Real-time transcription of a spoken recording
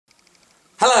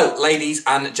Hello ladies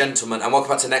and gentlemen, and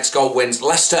welcome back to Next Goal Wins.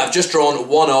 Leicester have just drawn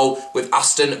 1-0 with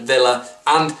Aston Villa,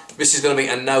 and this is going to be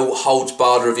a no holds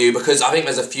barred review because I think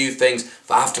there's a few things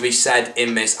that have to be said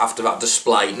in this after that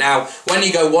display. Now, when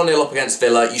you go 1-0 up against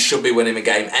Villa, you should be winning the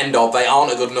game. End of. They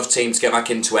aren't a good enough team to get back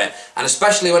into it, and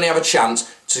especially when you have a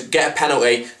chance to get a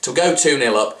penalty, to go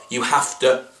 2-0 up, you have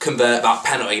to convert that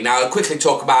penalty. Now, I'll quickly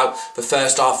talk about the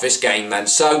first half of this game then.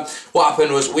 So, what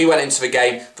happened was we went into the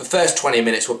game, the first 20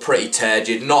 minutes were pretty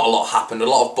turgid, not a lot happened, a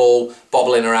lot of ball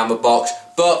bobbling around the box,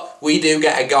 but we do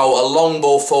get a goal, a long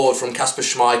ball forward from Kasper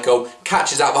Schmeichel,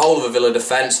 catches out the whole of the Villa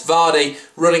defence, Vardy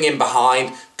running in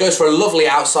behind, goes for a lovely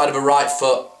outside of a right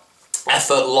foot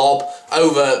effort lob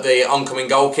over the oncoming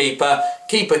goalkeeper.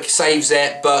 Keeper saves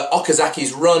it, but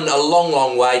Okazaki's run a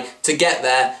long way to get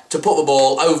there, to put the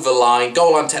ball over the line.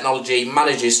 Goal line technology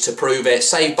manages to prove it,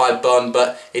 saved by Bunn,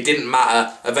 but it didn't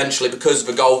matter eventually because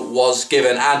the goal was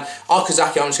given. And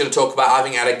Okazaki, I'm just going to talk about, I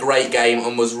think, had a great game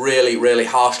and was really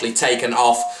harshly taken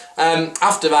off.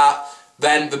 After that,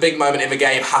 then the big moment in the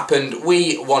game happened.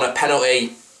 We won a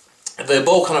penalty. The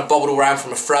ball kind of bobbled around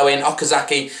from a throw-in.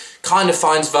 Okazaki kind of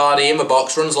finds Vardy in the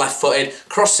box, runs left-footed,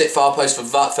 crosses it far post for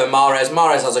Mahrez.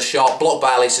 Mahrez has a shot, blocked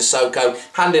by Sissoko,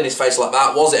 hand in his face like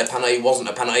that. Was it a penalty? Wasn't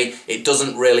a penalty? It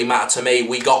doesn't really matter to me.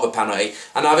 We got the penalty.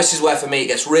 And now this is where, for me, it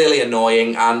gets really annoying,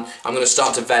 and I'm going to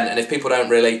start to vent. And if people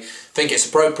don't really think it's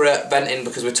appropriate venting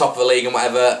because we're top of the league and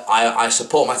whatever, I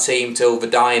support my team till the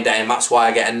dying day, and that's why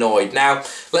I get annoyed. Now,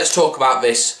 let's talk about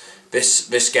this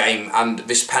game and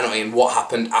this penalty and what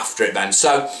happened after it then.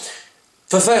 So,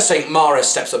 for the first thing, Mahrez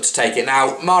steps up to take it.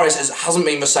 Now, Mahrez hasn't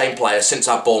been the same player since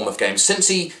that Bournemouth game. Since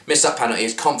he missed that penalty,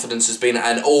 his confidence has been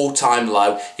at an all-time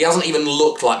low. He hasn't even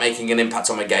looked like making an impact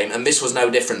on the game, and this was no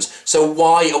difference. So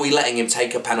why are we letting him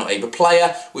take a penalty? The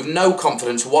player with no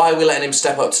confidence, why are we letting him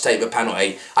step up to take the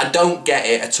penalty? I don't get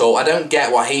it at all. I don't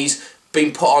get why he's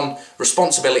been put on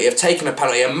responsibility of taking a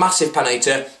penalty, a massive penalty,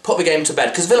 to put the game to bed,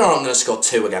 because Villa aren't going to score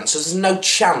 2 against us. There's no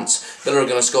chance Villa are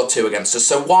going to score 2 against us.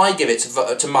 So why give it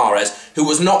to Mahrez, who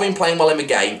has not been playing well in the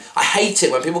game? I hate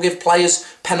it when people give players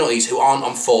penalties who aren't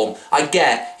on form. I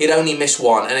get he'd only missed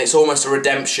 1, and it's almost a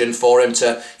redemption for him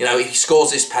to, you know, if he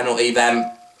scores this penalty, then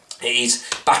he's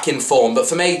back in form. But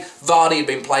for me, Vardy had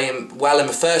been playing well in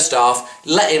the first half.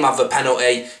 Let him have the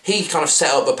penalty. He kind of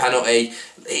set up the penalty.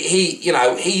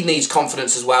 He needs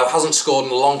confidence as well. Hasn't scored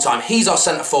in a long time. He's our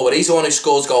centre forward. He's the one who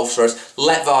scores goals for us.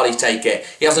 Let Vardy take it.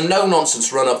 He has a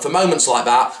no-nonsense run up for moments like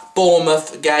that.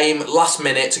 Bournemouth game, last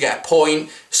minute to get a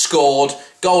point, scored.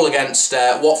 Goal against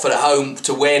Watford at home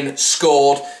to win,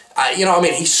 scored. You know what I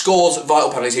mean? He scores vital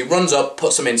penalties. He runs up,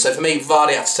 puts them in. So for me,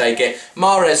 Vardy had to take it.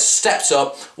 Mahrez steps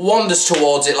up, wanders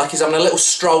towards it like he's having a little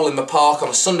stroll in the park on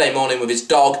a Sunday morning with his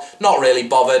dog. Not really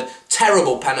bothered.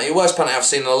 Terrible penalty. Worst penalty I've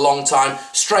seen in a long time.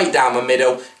 Straight down the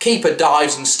middle. Keeper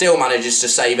dives and still manages to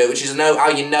save it, which is how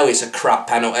you know it's a crap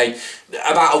penalty.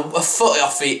 About a foot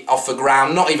off the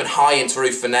ground, not even high into the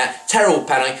roof of the net. Terrible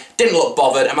penalty. Didn't look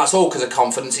bothered, and that's all because of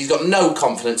confidence. He's got no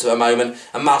confidence at the moment,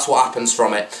 and that's what happens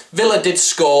from it. Villa did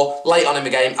score late on in the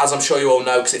game, as I'm sure you all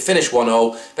know, because it finished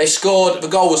 1-0. They scored. The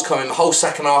goal was coming. The whole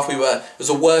second half, it was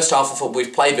the worst half of football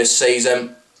we've played this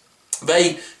season.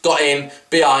 They got in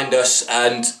behind us,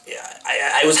 and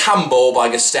it was handball by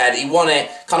Gestede. He won it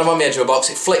kind of on the edge of the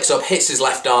box. It flicks up, hits his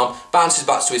left arm, bounces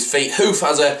back to his feet. Hoof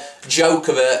has a joke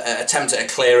of an attempt at a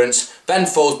clearance. Then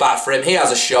falls back for him. He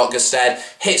has a shot. Gestede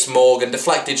hits Morgan,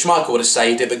 deflected. Schmeichel would have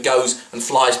saved it, but goes and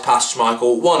flies past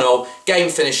Schmeichel. 1-0. Game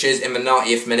finishes in the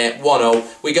 90th minute. 1-0.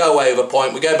 We go away with a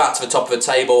point. We go back to the top of the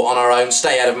table on our own,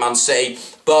 stay ahead of Man City.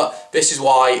 But this is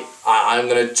why I'm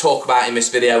going to talk about in this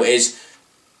video is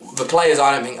the players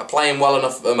I don't think are playing well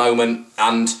enough at the moment,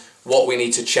 and what we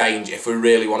need to change if we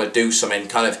really want to do something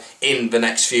kind of in the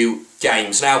next few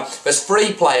games. Now, there's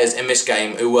 3 players in this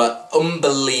game who were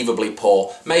unbelievably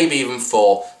poor, maybe even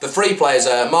 4. The 3 players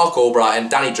are Mark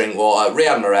Albrighton, Danny Drinkwater,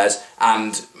 Riyad Mahrez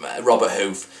and Robert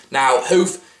Hoof. Now,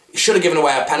 Hoof should have given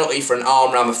away a penalty for an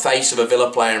arm around the face of a Villa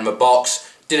player in the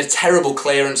box. Did a terrible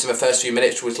clearance in the first few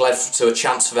minutes, which led to a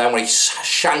chance for them where he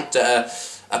shanked at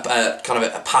kind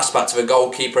of a pass back to the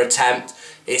goalkeeper attempt.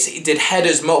 He did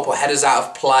multiple headers out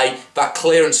of play. That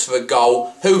clearance for the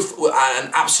goal. Hoof,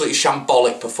 an absolutely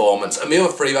shambolic performance. And the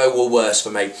other 3 though were worse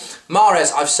for me.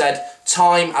 Mahrez, I've said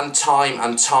time and time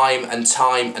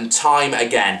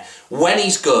again, when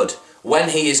he's good, when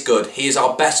he is good, he is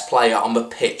our best player on the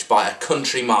pitch by a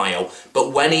country mile.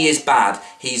 But when he is bad,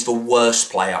 he's the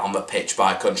worst player on the pitch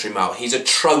by a country mile. He's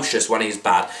atrocious when he's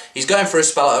bad. He's going for a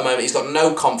spell at the moment. He's got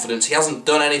no confidence. He hasn't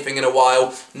done anything in a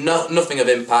while. Nothing of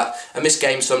impact. And this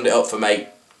game summed it up for me.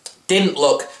 Didn't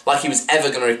look like he was ever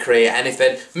going to recreate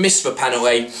anything. Missed the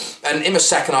penalty. And in the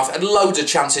second half, had loads of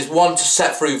chances. One to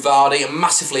set through Vardy, a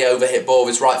massively overhit ball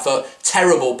with his right foot.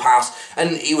 Terrible pass.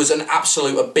 And it was an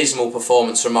absolute abysmal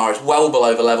performance from Mahrez. Well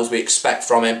below the levels we expect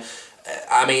from him.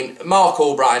 I mean, Mark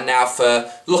Albrighton now, for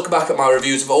look back at my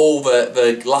reviews of all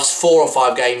the last 4 or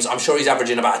 5 games, I'm sure he's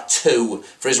averaging about a 2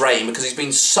 for his rating because he's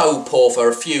been so poor for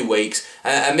a few weeks.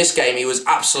 And this game he was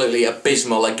absolutely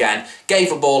abysmal again. Gave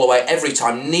the ball away every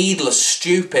time, needless,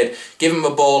 stupid, giving the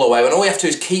ball away when all you have to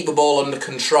do is keep the ball under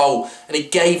control, and he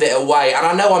gave it away. And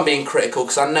I know I'm being critical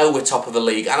because I know we're top of the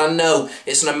league and I know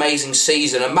it's an amazing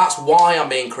season, and that's why I'm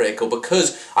being critical, because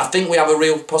I think we have a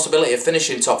real possibility of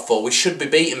finishing top 4. We should be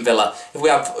beating Villa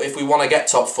if we want to get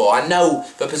top 4. I know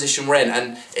the position we're in,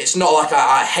 and it's not like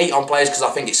I hate on players because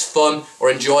I think it's fun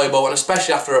or enjoyable, and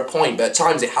especially after a point, but at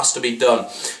times it has to be done.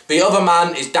 The other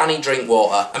man is Danny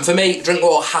Drinkwater, and for me,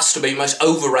 Drinkwater has to be the most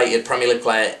overrated Premier League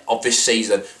player of this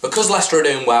season. Because Leicester are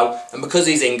doing well, and because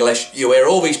he's English, you hear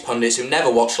all these pundits who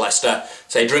never watch Leicester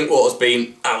say Drinkwater's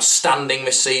been outstanding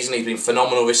this season, he's been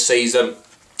phenomenal this season.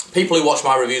 People who watch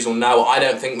my reviews will know I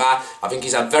don't think that. I think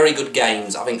he's had very good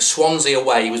games. I think Swansea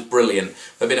away he was brilliant.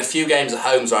 There have been a few games at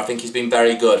home where I think he's been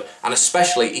very good, and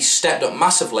especially he's stepped up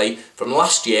massively from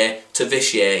last year to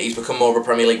this year. He's become more of a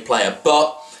Premier League player,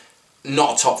 but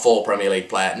not a top 4 Premier League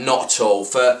player, not at all.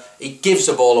 He gives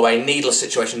the ball away in needless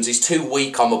situations. He's too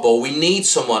weak on the ball. We need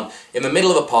someone in the middle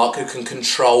of the park who can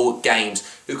control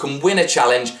games, who can win a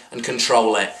challenge and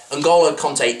control it. N'Golo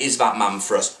Kanté is that man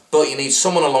for us, but you need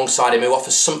someone alongside him who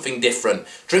offers something different.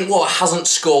 Drinkwater hasn't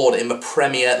scored in the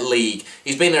Premier League.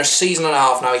 He's been there a season and a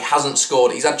half now, he hasn't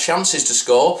scored. He's had chances to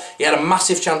score. He had a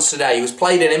massive chance today. He was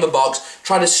played in the box,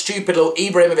 tried a stupid little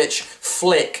Ibrahimovic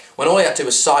flick when all he had to do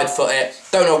was side foot it.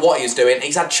 Don't know what he was doing.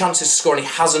 He's had chances to score and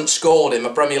he hasn't scored in the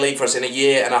Premier League for us in a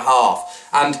year and a half.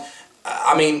 And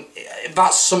I mean,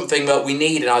 that's something that we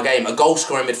need in our game, a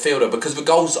goal-scoring midfielder, because the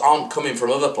goals aren't coming from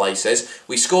other places.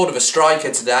 We scored with a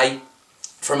striker today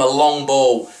from a long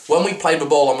ball. When we played the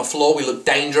ball on the floor, we looked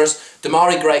dangerous.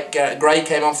 Demarai Gray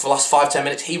came on for the last 5-10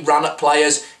 minutes. He ran at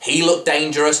players. He looked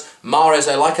dangerous. Mahrez,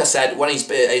 like I said, when he's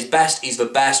at his best, he's the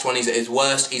best. When he's at his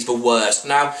worst, he's the worst.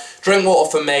 Now,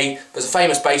 Drinkwater for me, there's a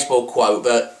famous baseball quote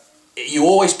that you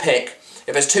always pick,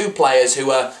 if there's 2 players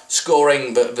who are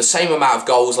scoring the same amount of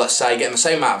goals, let's say, getting the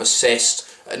same amount of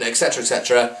assists, and etc,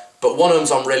 etc, but one of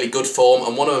them's on really good form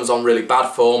and one of them's on really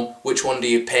bad form, which one do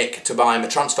you pick to buy in the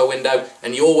transfer window?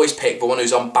 And you always pick the one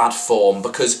who's on bad form,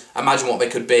 because imagine what they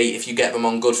could be if you get them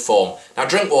on good form. Now,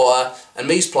 Drinkwater and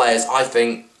these players, I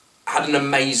think, had an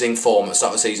amazing form at the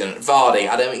start of the season. Vardy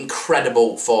had an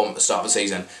incredible form at the start of the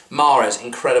season. Mahrez,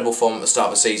 incredible form at the start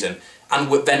of the season. And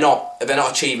they're not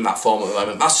achieving that form at the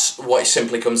moment. That's what it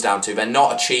simply comes down to. They're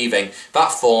not achieving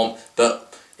that form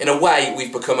that, in a way,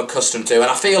 we've become accustomed to. And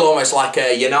I feel almost like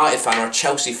a United fan or a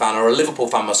Chelsea fan or a Liverpool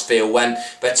fan must feel when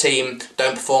their team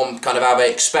don't perform kind of how they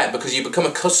expect, because you become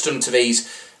accustomed to these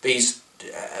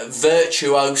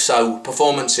virtuoso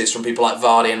performances from people like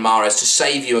Vardy and Mahrez to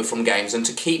save you from games and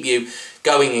to keep you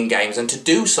going in games and to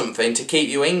do something to keep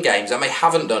you in games, and they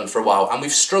haven't done for a while, and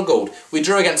we've struggled. We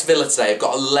drew against Villa today. They've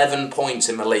got 11 points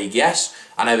in the league. Yes,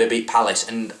 I know they beat Palace,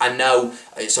 and I know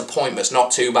it's a point that's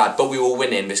not too bad, but we were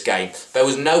winning this game. There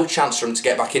was no chance for them to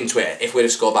get back into it if we'd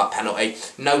have scored that penalty.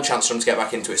 No chance for them to get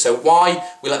back into it. So why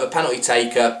we let the penalty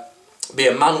taker be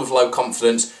a man with low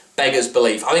confidence beggars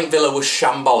belief. I think Villa was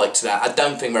shambolic today. I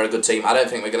don't think they're a good team. I don't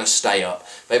think they're going to stay up.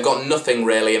 They've got nothing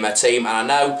really in their team, and I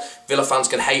know Villa fans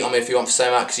can hate on me if you want to say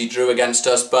that because you drew against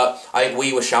us, but I think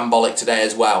we were shambolic today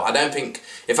as well. I don't think,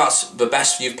 if that's the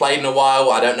best you've played in a while,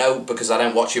 I don't know, because I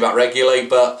don't watch you that regularly,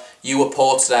 but you were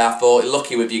poor today, I thought.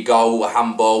 Lucky with your goal, a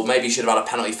handball. Maybe you should have had a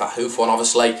penalty for Hoof one,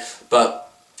 obviously, but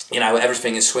you know,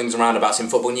 everything is swings and roundabouts in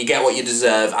football, and you get what you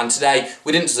deserve. And today,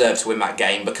 we didn't deserve to win that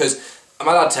game, because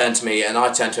my dad turned to me, and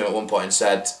I turned to him at one point and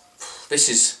said, this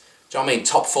is, do you know what I mean,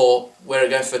 top 4, we're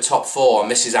going for the top 4, and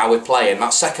this is how we're playing.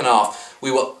 That second half,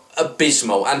 we were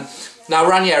abysmal. And now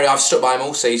Ranieri, I've stuck by him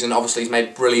all season. Obviously, he's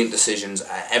made brilliant decisions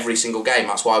every single game.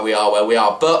 That's why we are where we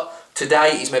are. But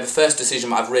today, he's made the first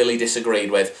decision that I've really disagreed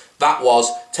with. That was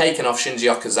taking off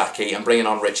Shinji Okazaki and bringing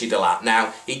on Richie Delat.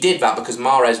 Now, he did that because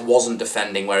Mahrez wasn't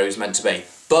defending where he was meant to be.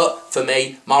 But, for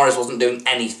me, Mahrez wasn't doing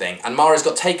anything. And Mahrez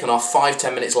got taken off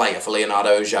 5-10 minutes later for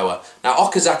Leonardo Ulloa. Now,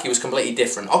 Okazaki was completely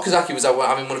different. Okazaki was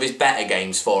having one of his better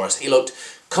games for us. He looked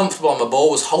comfortable on the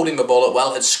ball, was holding the ball up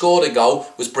well, had scored a goal,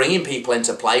 was bringing people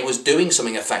into play, was doing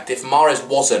something effective. Mahrez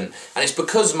wasn't. And it's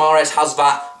because Mahrez has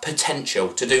that potential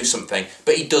to do something,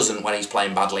 but he doesn't when he's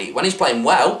playing badly. When he's playing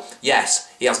well,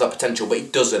 yes, he has that potential, but he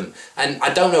doesn't. And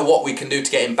I don't know what we can do to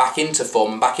get him back into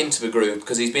form and back into the groove,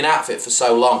 because he's been out of it for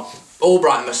so long.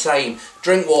 Albrighton the same,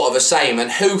 Drinkwater the same,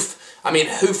 and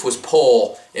Hoof was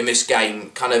poor in this game,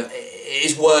 kind of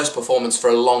his worst performance for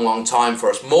a long time for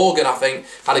us. Morgan, I think,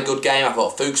 had a good game. I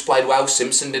thought Fuchs played well,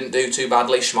 Simpson didn't do too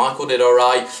badly, Schmeichel did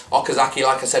alright, Okazaki,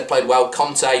 like I said, played well,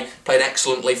 Conte played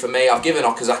excellently for me. I've given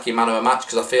Okazaki man of the match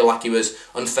because I feel like he was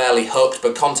unfairly hooked,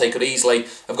 but Conte could easily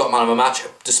have got man of the match,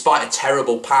 despite a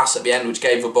terrible pass at the end which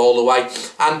gave the ball away.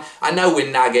 And I know we're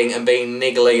nagging and being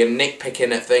niggly and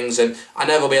nitpicking at things, and I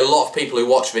know there'll be a lot of people who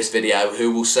watch this video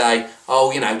who will say,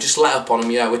 oh, you know, just let up on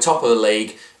them, you know, we're top of the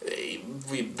league,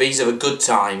 these are the good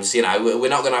times, you know, we're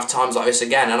not going to have times like this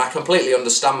again. And I completely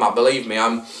understand that, believe me,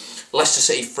 I'm Leicester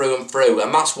City through and through,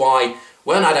 and that's why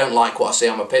when I don't like what I see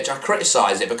on the pitch, I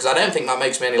criticise it, because I don't think that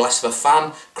makes me any less of a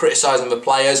fan, criticising the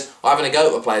players or having a go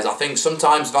at the players. I think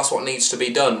sometimes that's what needs to be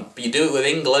done. You do it with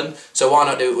England, so why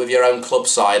not do it with your own club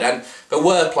side? And there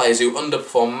were players who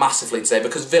underperformed massively today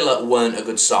because Villa weren't a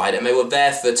good side, and they were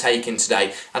there for the taking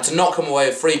today. And to not come away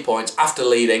with 3 points after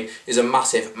leading is a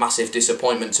massive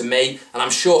disappointment to me, and I'm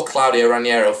sure Claudio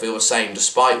Ranieri will feel the same,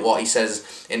 despite what he says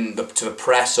to the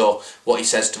press or what he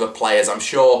says to the players. I'm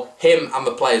sure him and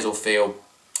the players will feel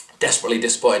desperately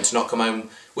disappointed to not come home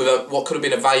with what could have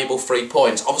been a valuable 3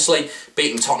 points. Obviously,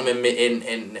 beating Tottenham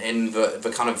in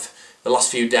the kind of the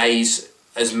last few days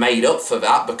has made up for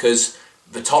that, because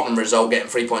the Tottenham result, getting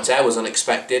 3 points there, was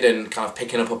unexpected, and kind of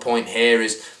picking up a point here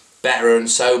is better. And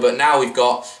so, but now we've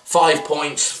got 5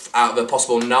 points out of a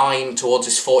possible 9 towards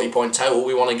this 40-point total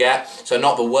we want to get. So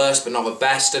not the worst, but not the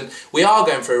best. And we are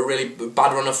going through a really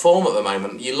bad run of form at the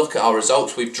moment. You look at our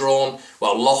results, we've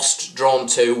lost, drawn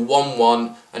 2,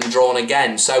 1-1, and drawn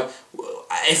again. So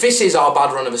if this is our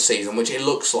bad run of the season, which it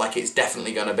looks like it's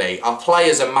definitely going to be, our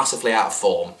players are massively out of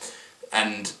form,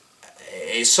 and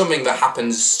it's something that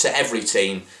happens to every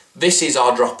team. This is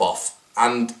our drop-off,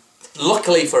 and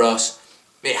luckily for us,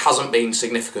 it hasn't been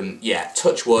significant yet.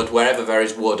 Touch wood, wherever there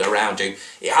is wood around you,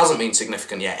 it hasn't been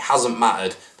significant yet. It hasn't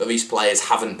mattered that these players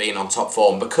haven't been on top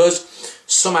form, because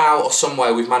somehow or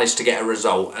somewhere we've managed to get a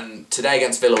result. And today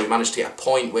against Villa we managed to get a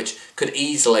point which could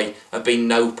easily have been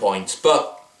no points.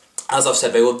 But as I've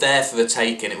said, they were there for the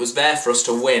taking. It was there for us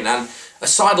to win. And a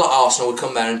side like Arsenal would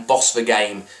come there and boss the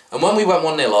game. And when we went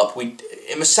 1-0 up,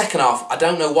 in the second half, I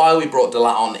don't know why we brought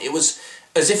Delat on. It was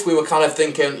as if we were kind of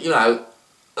thinking, you know,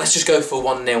 let's just go for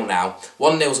 1-0 now.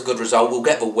 1-0's a good result, we'll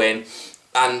get the win.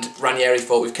 And Ranieri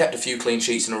thought, we've kept a few clean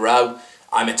sheets in a row.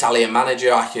 I'm Italian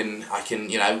manager, I can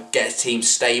you know, get a team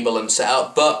stable and set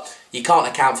up, but you can't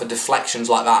account for deflections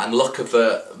like that and look at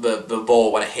the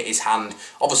ball when it hit his hand.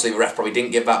 Obviously the ref probably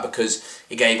didn't give that because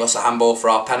he gave us a handball for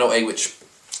our penalty, which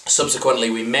subsequently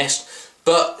we missed.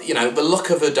 But, you know, the luck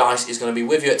of the dice is going to be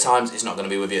with you at times, it's not going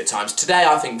to be with you at times. Today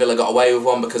I think Villa got away with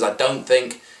one, because I do not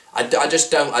think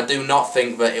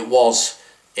that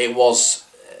it was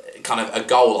kind of a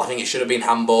goal. I think it should have been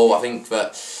handball. I think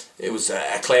that it was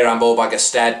a clear handball by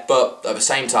Gestede, but at the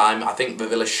same time I think the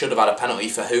Villa should have had a penalty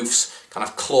for Hoof's kind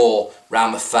of claw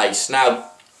round the face.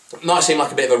 Now, it might seem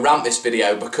like a bit of a rant this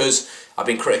video, because I've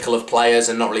been critical of players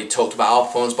and not really talked about our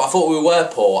performance, but I thought we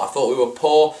were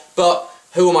poor. But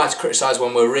who am I to criticise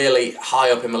when we're really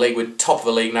high up in the league? We're top of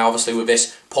the league now, obviously, with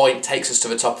this point takes us to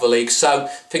the top of the league, so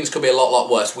things could be a lot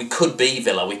worse. We could be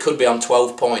Villa, we could be on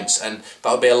 12 points, and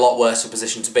that would be a lot worse of a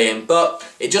position to be in. But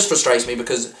it just frustrates me,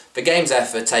 because the game's there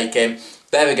for taking.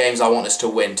 They're the games I want us to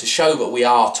win, to show that we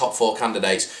are top 4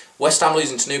 candidates. West Ham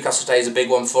losing to Newcastle today is a big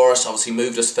one for us, obviously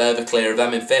moved us further clear of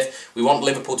them in 5th. We want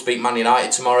Liverpool to beat Man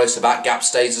United tomorrow, so that gap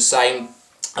stays the same.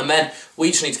 And then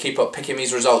we just need to keep up picking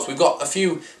these results. We've got a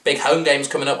few big home games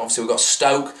coming up. Obviously, we've got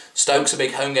Stoke. Stoke's a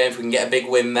big home game. If we can get a big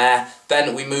win there,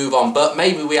 then we move on. But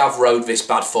maybe we have rode this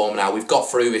bad form now. We've got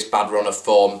through this bad run of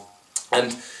form,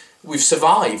 and we've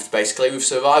survived, basically. We've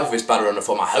survived this bad run of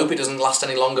form. I hope it doesn't last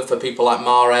any longer for people like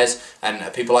Mahrez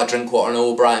and people like Drinkwater and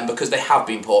Albrighton, because they have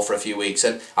been poor for a few weeks.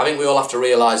 And I think we all have to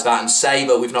realise that and say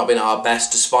that we've not been at our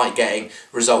best despite getting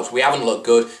results. We haven't looked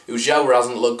good. It was Joe who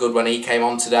hasn't looked good when he came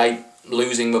on today,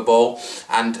 losing the ball,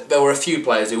 and there were a few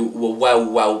players who were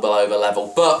well below the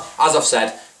level. But as I've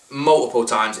said multiple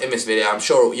times in this video, I'm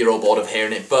sure you're all bored of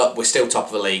hearing it, but we're still top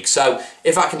of the league. So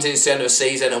if that continues to the end of the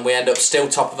season and we end up still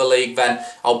top of the league, then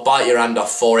I'll bite your hand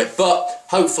off for it. But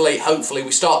hopefully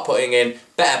we start putting in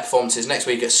better performances next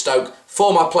week at Stoke.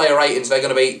 For my player ratings, they're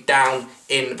going to be down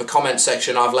in the comments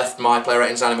section. I've left my player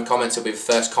ratings down in the comments. It'll be the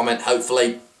first comment,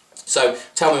 hopefully. So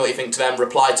tell me what you think to them,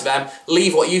 reply to them,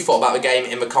 leave what you thought about the game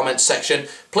in the comments section.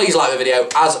 Please like the video,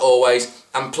 as always.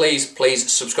 And please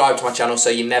subscribe to my channel so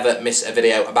you never miss a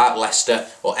video about Leicester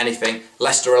or anything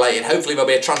Leicester related. Hopefully there'll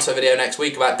be a transfer video next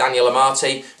week about Daniel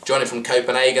Amati joining from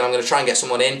Copenhagen. I'm going to try and get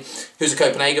someone in who's a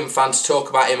Copenhagen fan to talk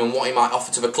about him and what he might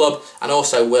offer to the club. And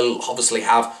also we'll obviously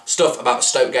have stuff about the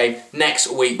Stoke game next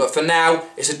week. But for now,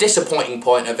 it's a disappointing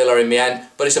point at Villa in the end.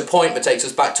 But it's a point that takes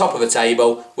us back top of the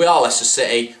table. We are Leicester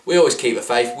City. We always keep the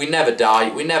faith. We never die.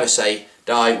 We never say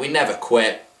die. We never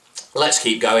quit. Let's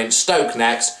keep going. Stoke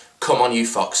next. Come on, you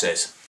foxes.